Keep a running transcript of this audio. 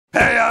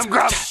Hey, I'm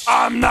Grumps.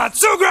 I'm not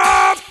so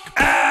Grump,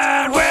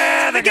 and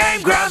we're the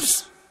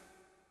GameGrumps.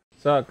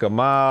 Suck on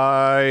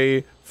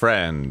my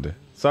friend.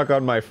 Suck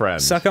on my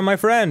friend. Suck on my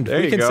friend. There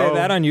we you can go. say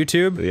that on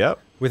YouTube. Yep.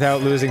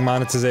 Without losing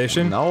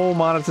monetization. No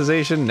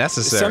monetization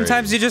necessary.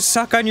 Sometimes you just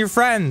suck on your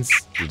friends.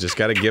 You just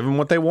gotta give them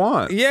what they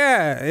want.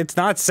 Yeah, it's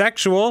not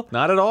sexual.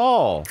 Not at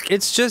all.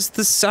 It's just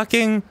the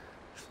sucking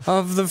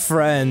of the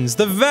friends.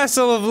 The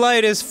vessel of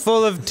light is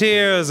full of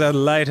tears,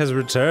 and light has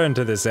returned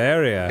to this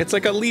area. It's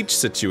like a leech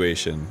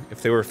situation.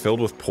 If they were filled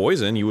with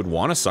poison, you would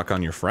want to suck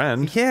on your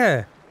friend.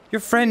 Yeah,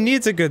 your friend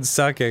needs a good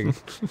sucking.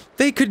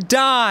 They could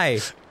die.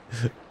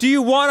 Do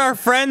you want our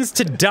friends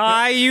to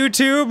die,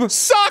 YouTube?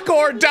 Suck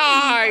or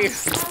die!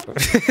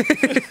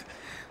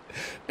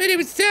 But it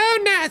was so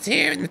nice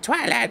here in the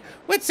Twilight.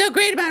 What's so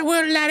great about a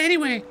world of light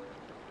anyway?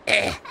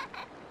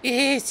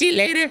 See you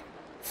later,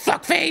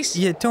 fuckface.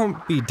 Yeah,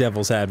 don't be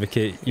devil's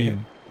advocate, you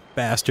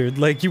bastard.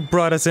 Like, you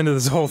brought us into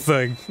this whole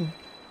thing.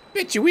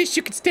 Bet you wish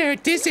you could stare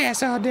at this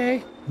ass all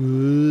day.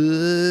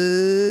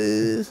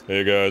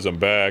 Hey guys, I'm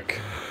back.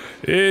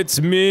 It's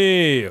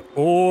me,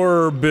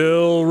 or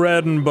Bill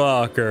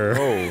Redenbacher.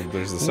 Oh,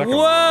 there's the second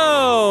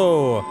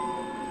Whoa!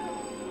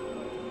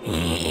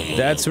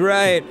 That's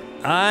right.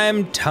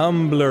 I'm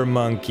Tumblr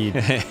Monkey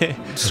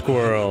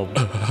Squirrel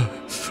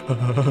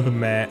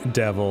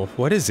Devil.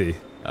 What is he?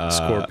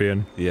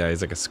 Scorpion. Yeah,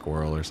 he's like a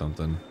squirrel or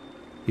something.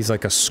 He's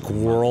like a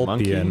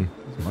squirrelpian.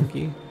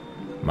 Monkey?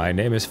 My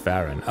name is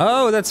Farron.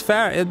 Oh, that's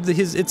Farron.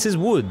 It's his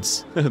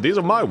woods. These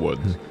are my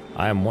woods.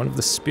 I am one of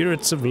the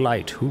spirits of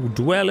light who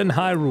dwell in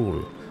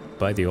Hyrule.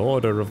 By the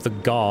order of the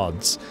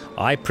gods,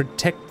 I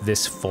protect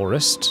this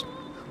forest.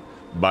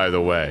 By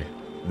the way,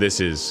 this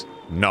is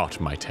not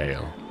my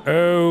tale.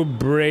 Oh,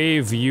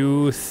 brave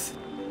youth.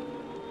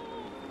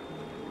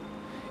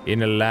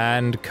 In a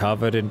land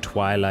covered in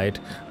twilight,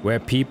 where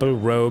people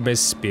roam as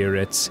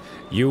spirits,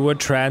 you were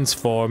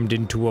transformed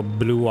into a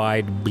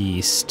blue-eyed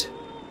beast.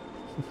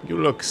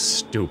 You look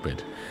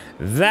stupid.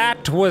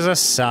 That was a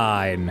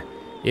sign.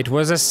 It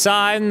was a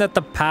sign that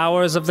the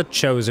powers of the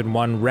Chosen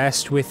One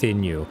rest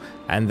within you,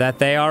 and that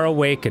they are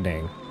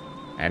awakening.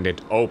 And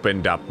it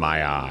opened up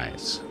my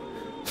eyes.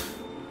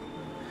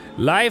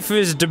 Life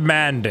is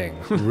demanding,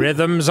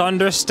 rhythm's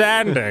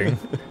understanding.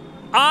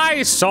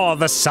 I saw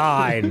the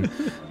sign.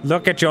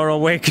 Look at your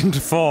awakened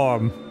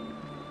form.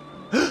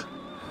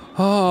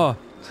 Oh,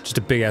 just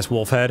a big-ass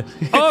wolf head.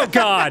 Oh,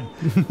 God!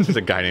 There's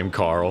a guy named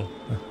Carl.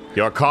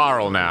 You're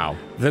Carl now.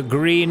 The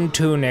green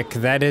tunic,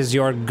 that is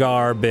your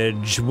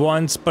garbage,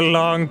 once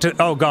belonged to-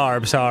 oh,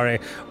 garb, sorry.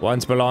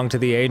 Once belonged to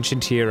the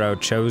ancient hero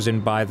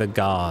chosen by the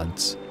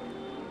gods.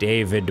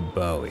 David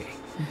Bowie.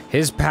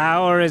 His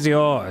power is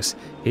yours.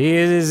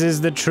 His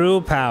is the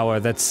true power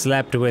that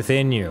slept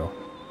within you,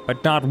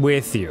 but not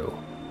with you.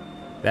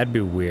 That'd be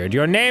weird.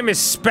 Your name is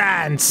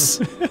Spance!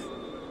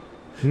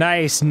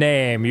 Nice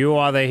name. You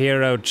are the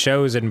hero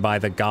chosen by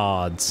the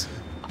gods.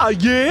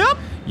 Yeah?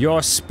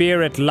 Your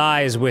spirit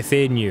lies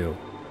within you,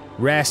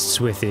 rests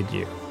within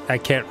you. I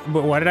can't,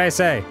 what did I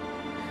say?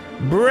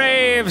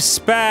 Brave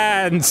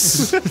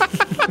Spance!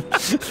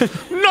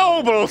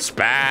 Noble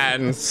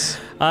Spans!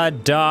 A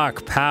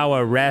dark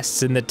power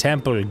rests in the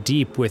temple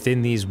deep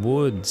within these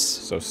woods.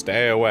 So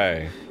stay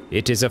away.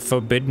 It is a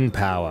forbidden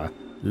power.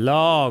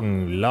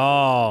 Long,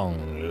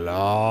 long,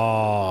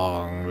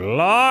 long,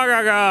 long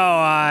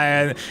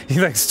ago, he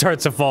like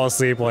starts to fall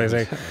asleep while he's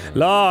like,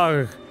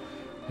 long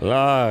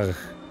ago.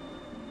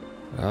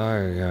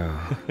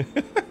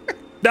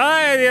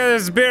 The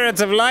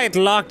spirits of light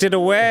locked it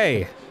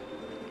away.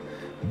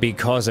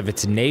 Because of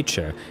its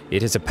nature,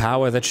 it is a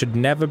power that should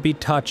never be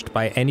touched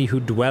by any who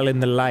dwell in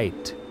the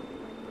light.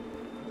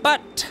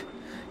 But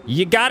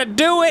you gotta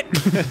do it!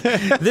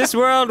 This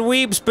world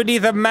weeps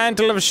beneath a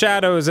mantle of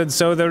shadows, and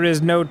so there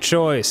is no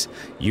choice.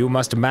 You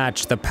must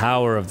match the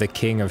power of the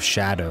King of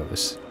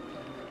Shadows.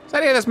 Is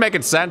any of this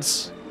making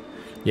sense?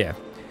 Yeah.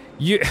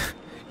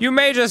 You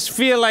may just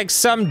feel like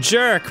some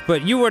jerk,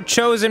 but you were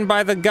chosen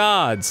by the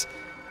gods.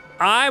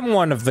 I'm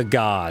one of the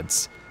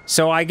gods,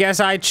 so I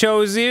guess I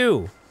chose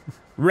you.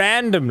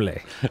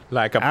 Randomly.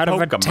 Like a out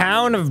Pokemon. of a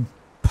town of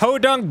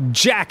podunk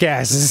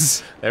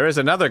jackasses. There is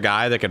another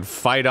guy that can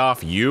fight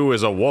off you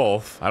as a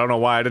wolf. I don't know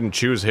why I didn't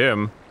choose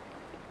him.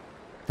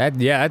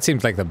 That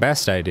seems like the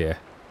best idea.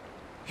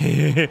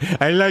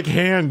 I like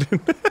hand.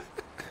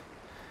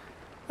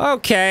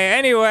 Okay,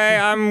 anyway,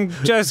 I'm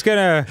just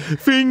gonna...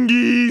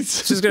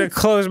 Fingies! Just gonna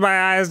close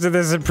my eyes to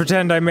this and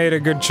pretend I made a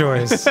good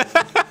choice.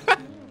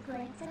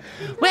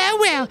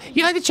 Well,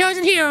 you're the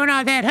chosen hero and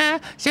all that, huh?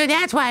 So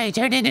that's why you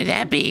turned into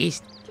that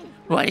beast.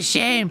 What a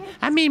shame.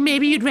 I mean,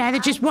 maybe you'd rather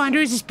just wander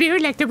as a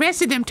spirit like the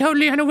rest of them,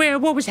 totally unaware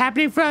of what was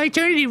happening for all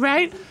eternity,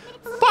 right?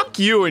 Fuck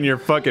you and your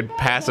fucking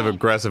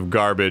passive-aggressive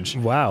garbage.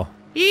 Wow.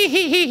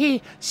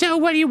 So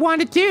what do you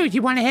want to do?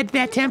 You want to head to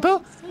that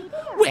temple?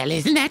 Well,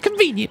 isn't that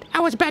convenient? I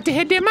was about to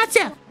head there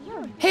myself.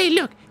 Hey,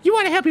 look, you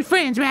want to help your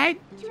friends, right?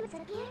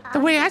 The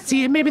way I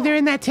see it, maybe they're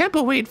in that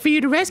temple waiting for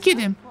you to rescue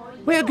them.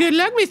 Well, good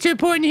luck, Mr.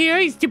 Important Hero,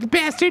 you stupid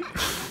bastard.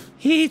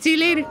 See you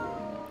later.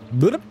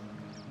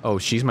 Oh,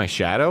 she's my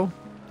shadow?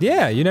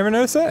 Yeah, you never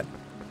noticed that?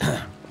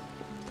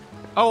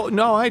 Oh,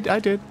 no, I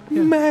did.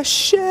 Yeah. My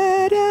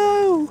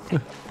shadow,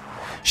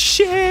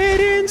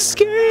 shedding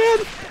skin,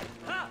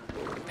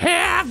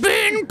 Have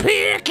been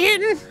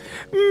picking.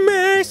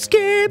 my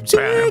scape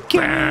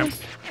taken.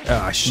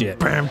 Oh,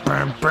 shit.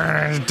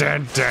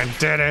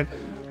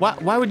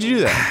 Why would you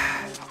do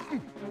that?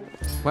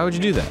 Why would you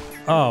do that?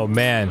 Oh,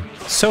 man.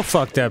 So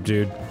fucked up,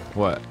 dude.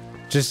 What?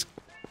 Just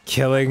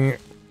killing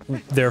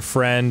their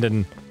friend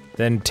and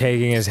then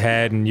taking his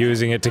head and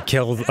using it to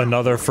kill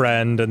another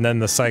friend, and then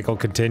the cycle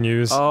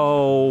continues.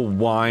 Oh,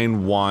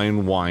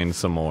 wine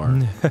some more.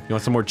 You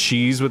want some more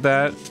cheese with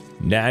that?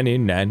 Nanny,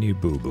 nanny,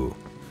 boo-boo.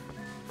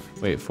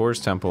 Wait,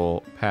 Forest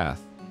Temple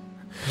path.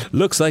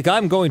 Looks like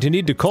I'm going to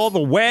need to call the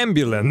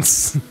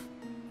wambulance.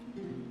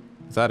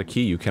 Without a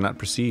key, you cannot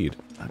proceed.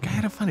 I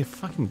gotta find a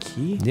fucking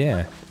key?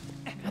 Yeah.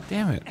 God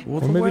damn it.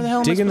 Well, Or maybe where the hell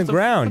am I dig in the supposed to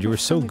ground. fucking You were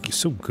so find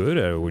so good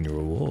at it when you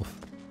were a wolf.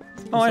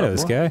 Oh, What's I know up,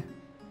 this boy? guy.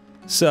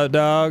 Sup,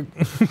 dog?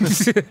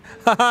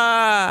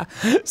 Haha!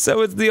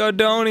 So it's the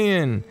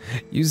Ordonian.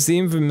 You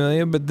seem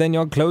familiar, but then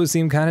your clothes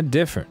seem kind of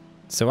different.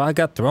 So I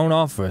got thrown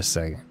off for a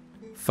second.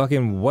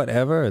 Fucking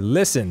whatever.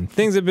 Listen,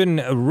 things have been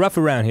rough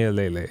around here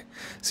lately.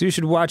 So you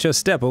should watch your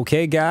step,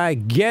 okay, guy?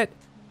 Get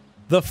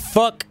the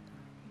fuck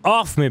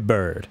off me,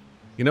 bird.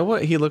 You know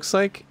what he looks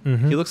like?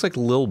 He looks like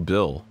Lil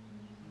Bill.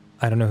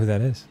 I don't know who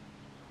that is.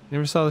 You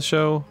ever saw the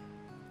show?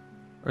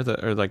 Or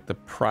like the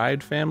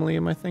Pride Family,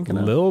 am I thinking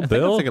of? Lil I think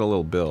Bill? I'm thinking of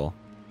Lil Bill.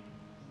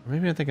 Or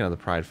maybe I'm thinking of the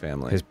Pride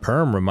Family. His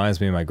perm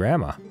reminds me of my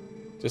grandma.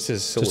 Just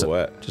his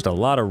silhouette. Just a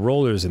lot of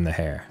rollers in the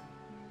hair.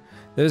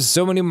 There's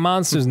so many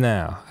monsters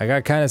now. I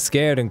got kind of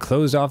scared and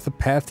closed off the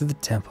path to the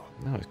temple.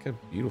 No, he's got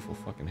beautiful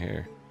fucking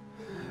hair.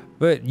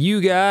 But you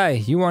guy,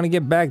 you want to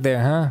get back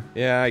there, huh?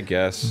 Yeah, I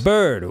guess.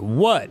 Bird,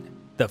 what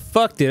the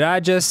fuck did I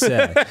just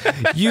say?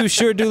 You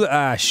sure do.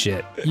 Ah,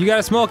 shit. You got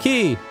a small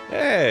key.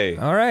 Hey!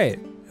 All right.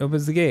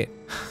 Opens the gate.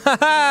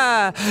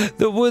 Haha!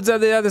 The woods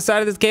on the other side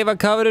of this cave are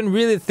covered in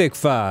really thick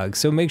fog,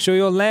 so make sure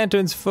your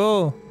lantern's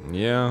full.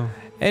 Yeah.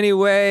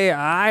 Anyway,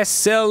 I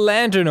sell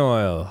lantern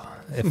oil.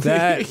 If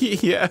that.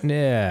 Yeah.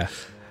 Yeah.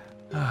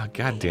 Oh,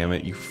 God damn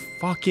it, you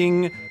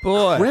fucking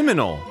Boy.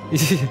 criminal.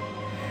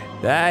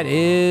 That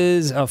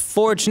is a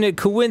fortunate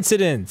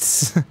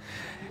coincidence.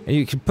 And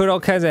you can put all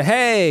kinds of,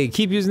 hey,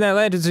 keep using that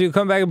lantern so you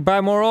come back and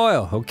buy more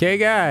oil. Okay,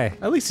 guy?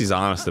 At least he's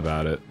honest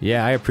about it.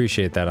 Yeah, I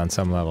appreciate that on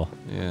some level.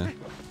 Yeah.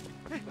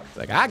 It's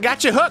like, I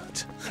got you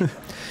hooked.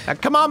 Now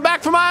come on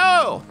back for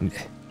my oil.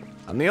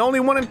 I'm the only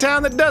one in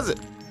town that does it.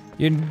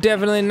 You're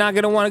definitely not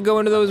gonna want to go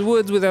into those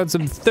woods without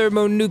some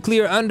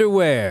thermonuclear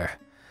underwear.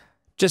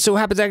 Just so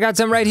happens I got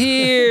some right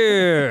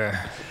here.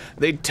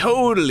 They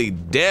totally,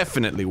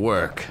 definitely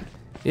work.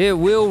 It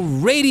will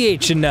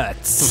radiate your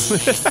nuts.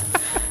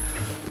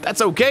 That's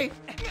okay.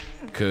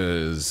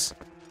 Cause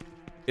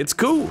it's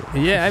cool.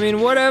 Yeah, I mean,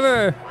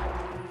 whatever.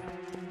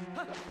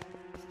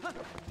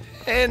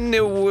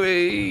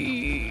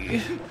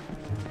 Anyway.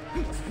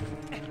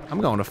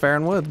 I'm going to Fair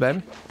and Woods,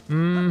 baby.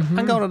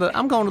 I'm going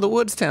to the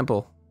Woods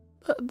Temple.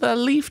 The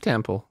Leaf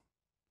Temple.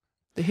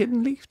 The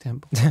Hidden Leaf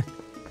Temple.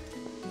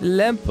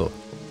 Lempo.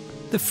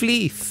 The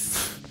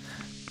fleef.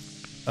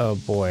 Oh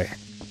boy.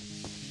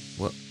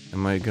 What?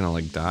 Am I gonna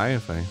like die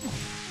if I?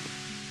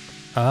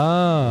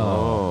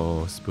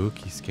 Oh. Oh,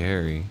 spooky,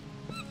 scary.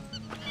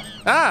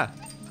 Ah!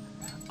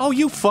 Oh,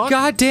 you fuck!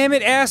 God damn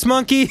it, ass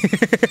monkey!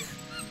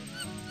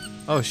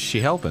 Oh, is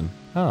she helping?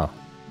 Oh.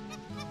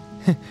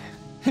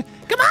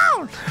 Come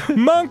on!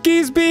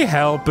 Monkeys be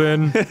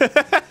helping. Come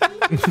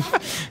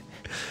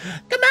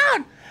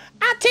on!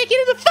 I'll take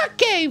you to the fuck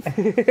cave!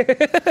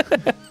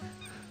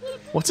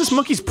 What's this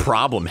monkey's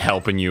problem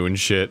helping you and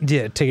shit?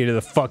 Yeah, take you to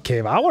the fuck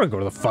cave. I want to go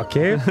to the fuck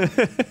cave.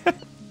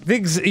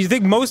 You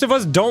think most of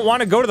us don't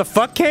want to go to the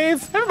fuck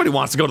cave? Everybody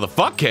wants to go to the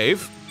fuck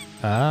cave.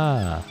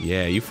 Ah.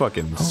 Yeah, you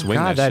fucking swing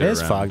God, that that shit is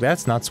around. fog.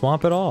 That's not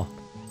swamp at all.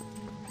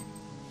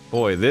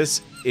 Boy,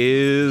 this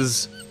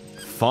is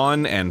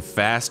fun and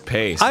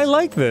fast-paced. I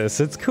like this.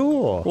 It's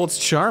cool. Well, it's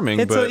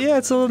charming, It's but yeah,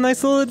 it's a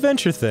nice little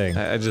adventure thing.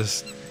 I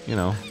just, you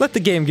know. Let the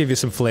game give you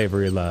some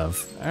flavor you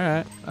love. All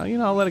right, you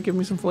know, I'll let it give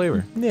me some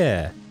flavor.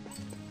 Yeah.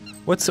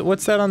 What's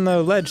that on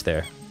the ledge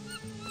there?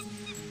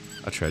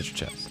 A treasure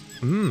chest.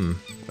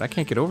 But I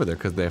can't get over there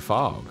because they're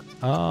fog.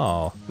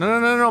 Oh.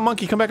 No,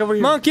 monkey, come back over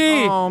here.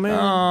 Monkey! Oh, man.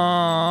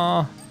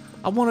 Aw.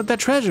 I wanted that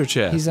treasure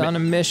chest. He's on a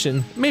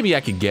mission. Maybe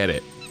I could get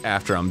it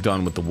after I'm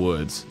done with the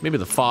woods. Maybe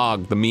the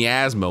fog, the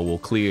miasma will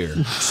clear.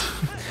 Kill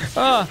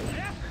the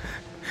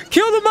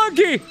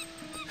monkey!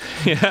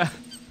 Yeah.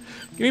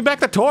 Give me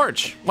back the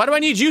torch. Why do I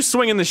need you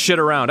swinging this shit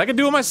around? I can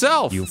do it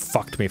myself. You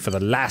fucked me for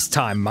the last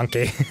time,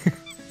 monkey.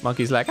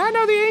 Monkey's like, I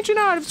know the ancient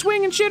art of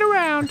swinging shit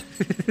around.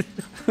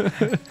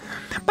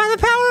 By the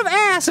power of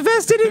ass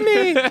vested in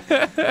me!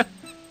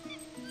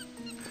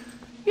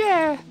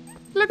 Yeah,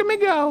 look at me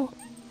go.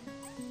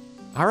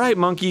 All right,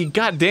 monkey.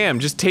 Goddamn,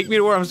 just take me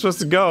to where I'm supposed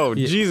to go.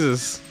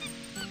 Jesus.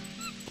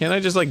 Can't I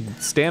just like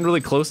stand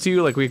really close to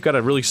you like we've got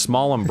a really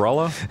small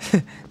umbrella?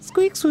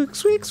 Squeak, squeak,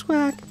 squeak,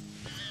 squack.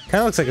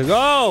 Kinda looks like a.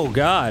 Oh,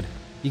 God.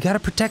 You gotta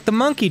protect the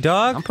monkey,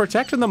 dog. I'm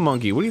protecting the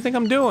monkey. What do you think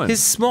I'm doing?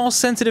 His small,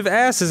 sensitive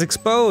ass is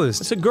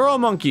exposed. It's a girl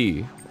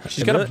monkey.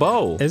 She's got a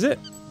bow. Is it?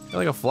 Got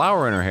like a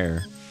flower in her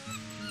hair.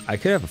 I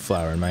could have a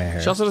flower in my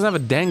hair. She also doesn't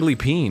have a dangly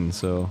peen,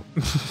 so...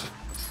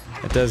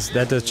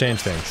 That does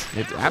change things.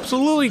 It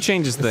absolutely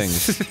changes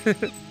things.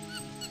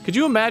 Could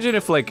you imagine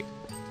if, like,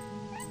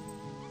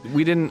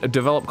 we didn't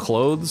develop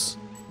clothes,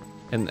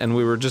 and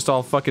we were just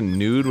all fucking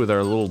nude with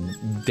our little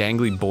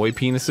dangly boy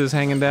penises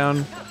hanging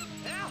down?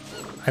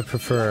 I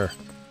prefer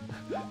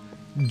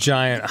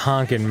giant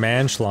honkin'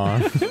 man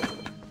schlong.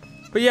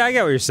 But yeah, I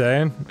get what you're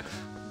saying.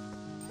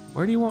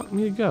 Where do you want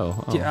me to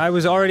go? Oh. Yeah, I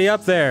was already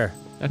up there.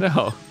 I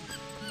know.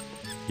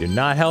 You're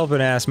not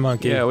helping, ass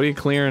monkey. Yeah, what are you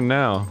clearing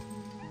now?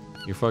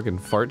 Your fucking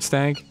fart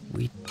stank?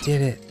 We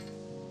did it.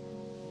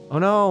 Oh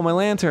no, my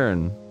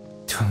lantern.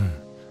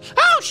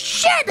 Oh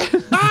shit!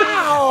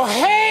 Oh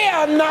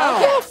hell no!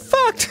 Oh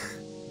fuck!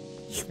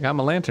 I got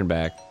my lantern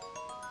back.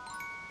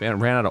 Man,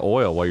 ran out of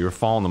oil while you were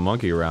following the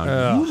monkey around.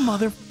 Ugh. You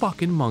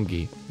motherfucking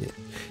monkey.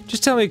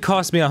 Just tell me it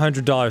cost me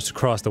 $100 to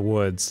cross the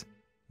woods.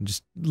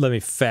 Just let me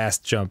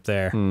fast jump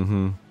there.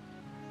 Mm-hmm.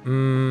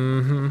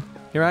 Mm-hmm.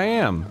 Here I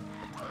am.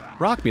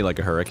 Rock me like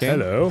a hurricane.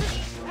 Hello.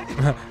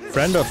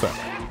 Friend or foe?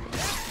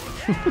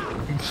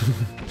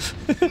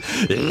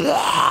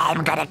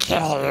 I'm gonna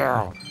kill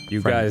you.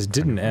 You guys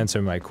didn't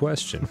answer my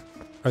question.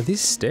 Are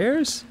these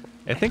stairs?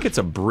 I think it's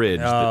a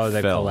bridge Oh, that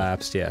they fell.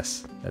 collapsed,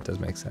 yes. That does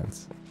make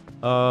sense.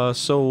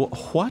 So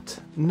what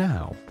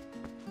now?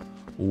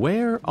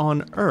 Where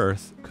on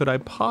earth could I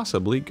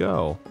possibly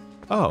go?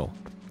 Oh.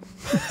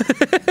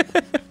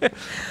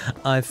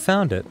 I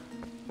found it.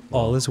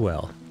 All is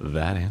well.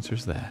 That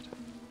answers that.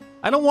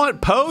 I don't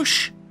want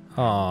Posh!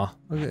 Aw,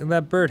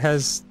 that bird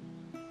has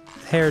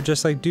hair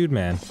just like Dude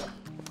Man.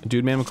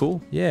 Dude, man, I'm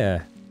cool.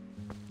 Yeah.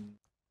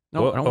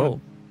 No, Whoa, I don't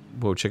want.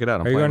 Whoa, check it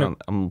out.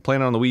 I'm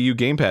playing on the Wii U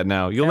gamepad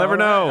now. You'll never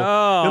know.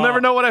 Oh. You'll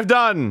never know what I've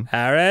done.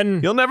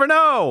 Aaron? You'll never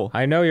know.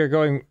 I know you're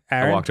going,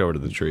 Aaron. I walked over to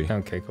the tree.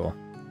 Okay, cool.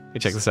 Hey,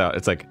 check this out.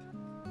 It's like,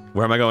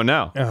 where am I going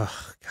now?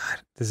 Oh, God.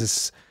 This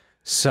is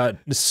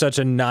such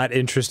a not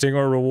interesting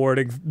or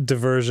rewarding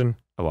diversion.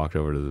 I walked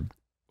over to the...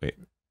 Wait.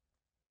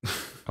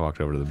 I walked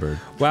over to the bird.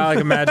 Wow, like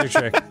a magic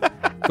trick.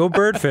 Go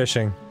bird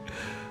fishing.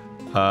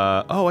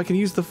 Oh, I can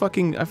use the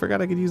fucking... I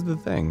forgot I could use the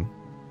thing.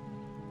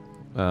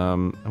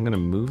 I'm gonna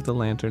move the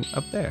lantern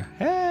up there.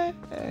 Hey!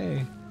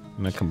 I'm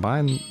gonna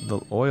combine the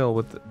oil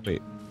with the...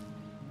 Wait.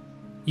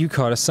 You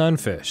caught a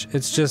sunfish.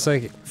 It's just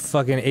like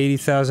fucking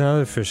 80,000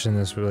 other fish in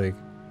this lake.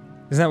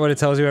 Isn't that what it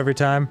tells you every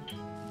time?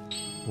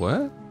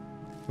 What?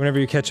 Whenever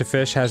you catch a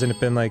fish, hasn't it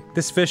been like,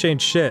 this fish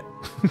ain't shit?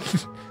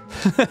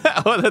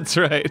 Oh, that's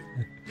right.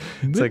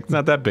 It's like, it's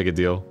not that big a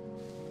deal.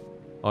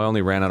 Oh, I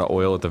only ran out of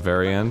oil at the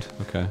very end?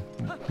 Okay.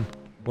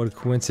 What a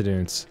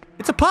coincidence.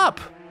 It's a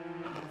pup!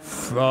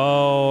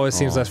 Oh, it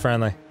seems less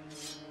friendly.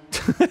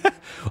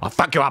 I'll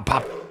fuck you up,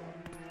 pup!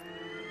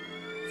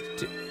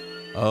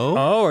 Oh?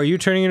 Oh, are you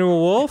turning into a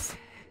wolf?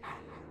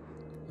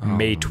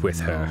 Mate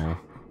with her.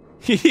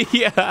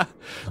 Yeah!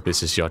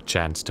 This is your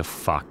chance to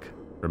fuck.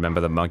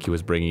 Remember the monkey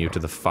was bringing you to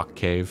the fuck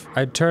cave?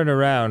 I'd turn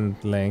around,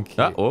 Link.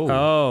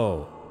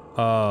 Oh.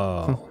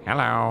 Oh.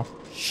 Hello.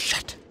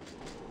 Shit.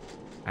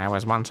 I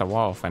was once a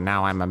wolf, and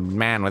now I'm a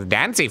man with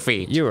dancy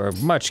feet. You are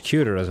much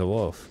cuter as a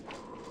wolf.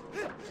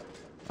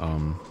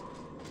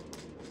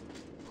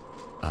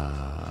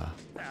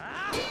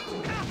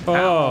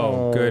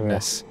 Oh,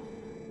 goodness.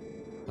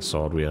 A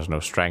sword wields no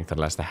strength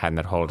unless the hand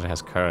that holds it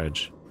has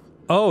courage.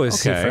 Oh,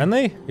 is he Okay.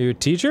 friendly? Are you a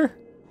teacher?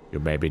 You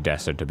may be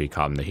destined to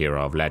become the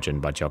hero of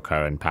legend, but your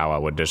current power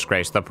would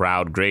disgrace the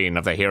proud green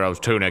of the hero's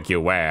tunic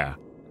you wear.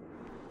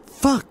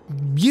 Fuck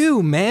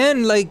you,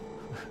 man. Like,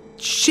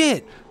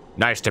 shit.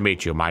 Nice to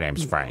meet you. My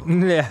name's Frank.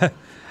 Yeah.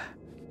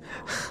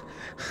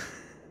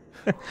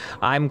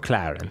 I'm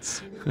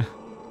Clarence.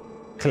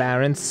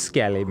 Clarence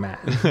Skelly Man.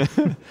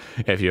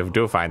 If you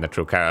do find the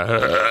true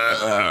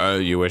character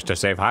you wish to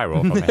save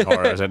Hyrule from the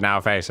horrors it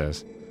now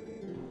faces,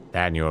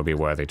 then you will be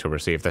worthy to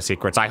receive the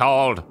secrets I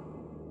hold.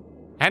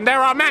 And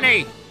there are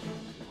many!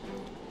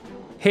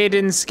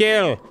 Hidden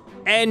skill.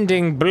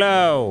 Ending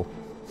blow.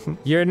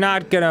 You're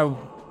not gonna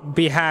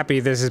be happy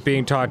this is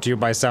being taught to you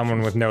by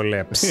someone with no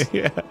lips.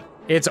 Yeah.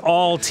 It's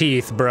all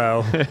teeth,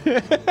 bro.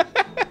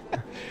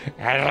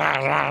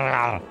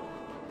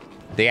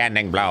 The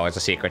ending blow is a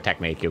secret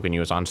technique you can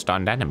use on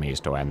stunned enemies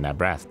to end their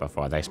breath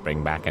before they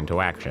spring back into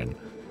action.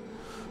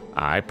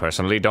 I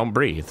personally don't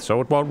breathe,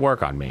 so it won't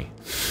work on me.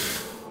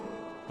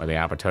 When the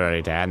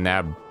opportunity to end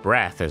their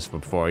breath is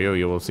before you,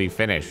 you will see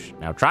finish.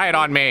 Now try it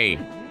on me!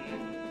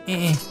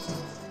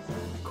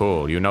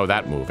 Cool, you know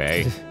that move,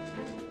 eh?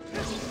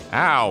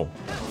 Ow!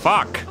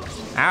 Fuck!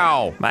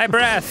 Ow! My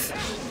breath.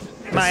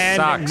 My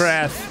ending sucks.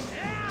 breath.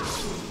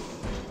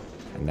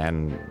 And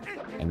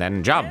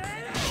then jump.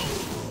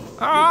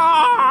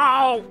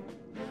 Oh!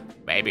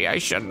 Maybe I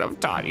shouldn't have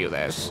taught you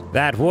this.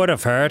 That would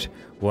have hurt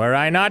were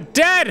I not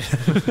dead.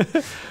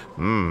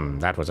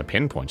 That was a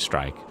pinpoint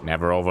strike.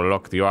 Never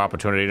overlook your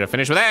opportunity to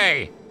finish with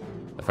A!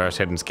 The first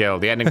hidden skill,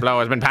 the ending blow,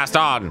 has been passed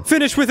on.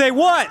 Finish with a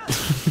what?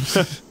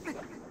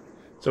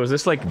 So is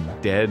this like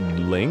dead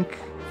Link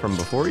from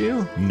before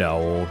you?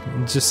 No,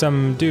 just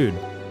some dude.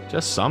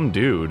 Just some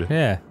dude.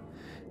 Yeah.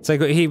 It's like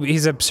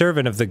he's a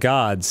servant of the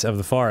gods of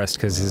the forest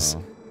because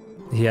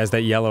he has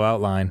that yellow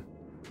outline.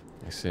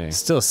 I see.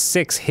 Still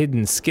 6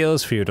 hidden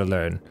skills for you to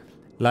learn.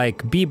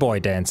 Like b-boy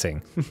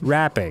dancing,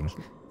 rapping,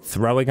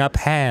 throwing up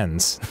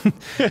hands.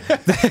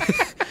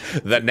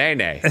 The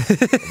nene,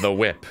 the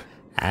whip.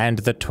 And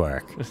the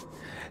twerk.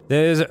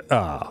 There's,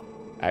 oh.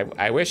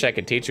 I wish I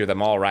could teach you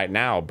them all right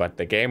now, but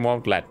the game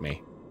won't let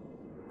me.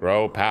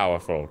 Grow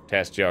powerful,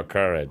 test your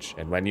courage,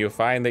 and when you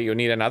find that you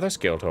need another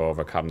skill to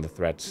overcome the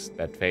threats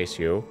that face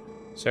you,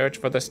 search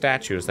for the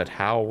statues that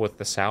howl with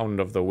the sound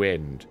of the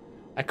wind.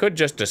 I could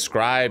just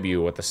describe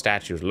you what the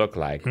statues look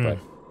like, but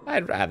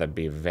I'd rather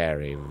be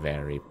very,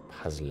 very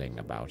puzzling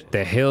about it.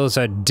 The hills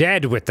are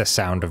dead with the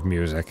sound of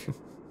music.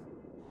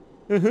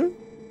 A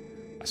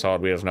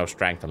sword wields no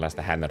strength unless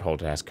the hand that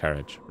holds it has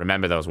courage.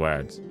 Remember those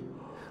words.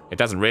 It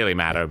doesn't really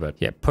matter, but...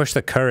 Yeah, push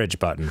the courage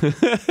button.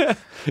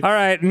 All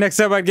right, next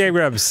up on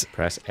GameGrumps.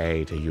 Press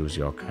A to use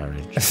your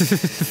courage.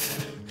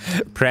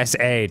 Press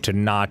A to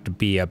not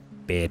be a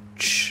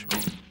bitch.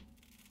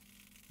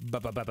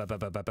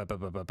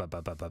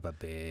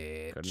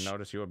 Couldn't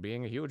notice you were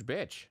being a huge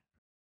bitch.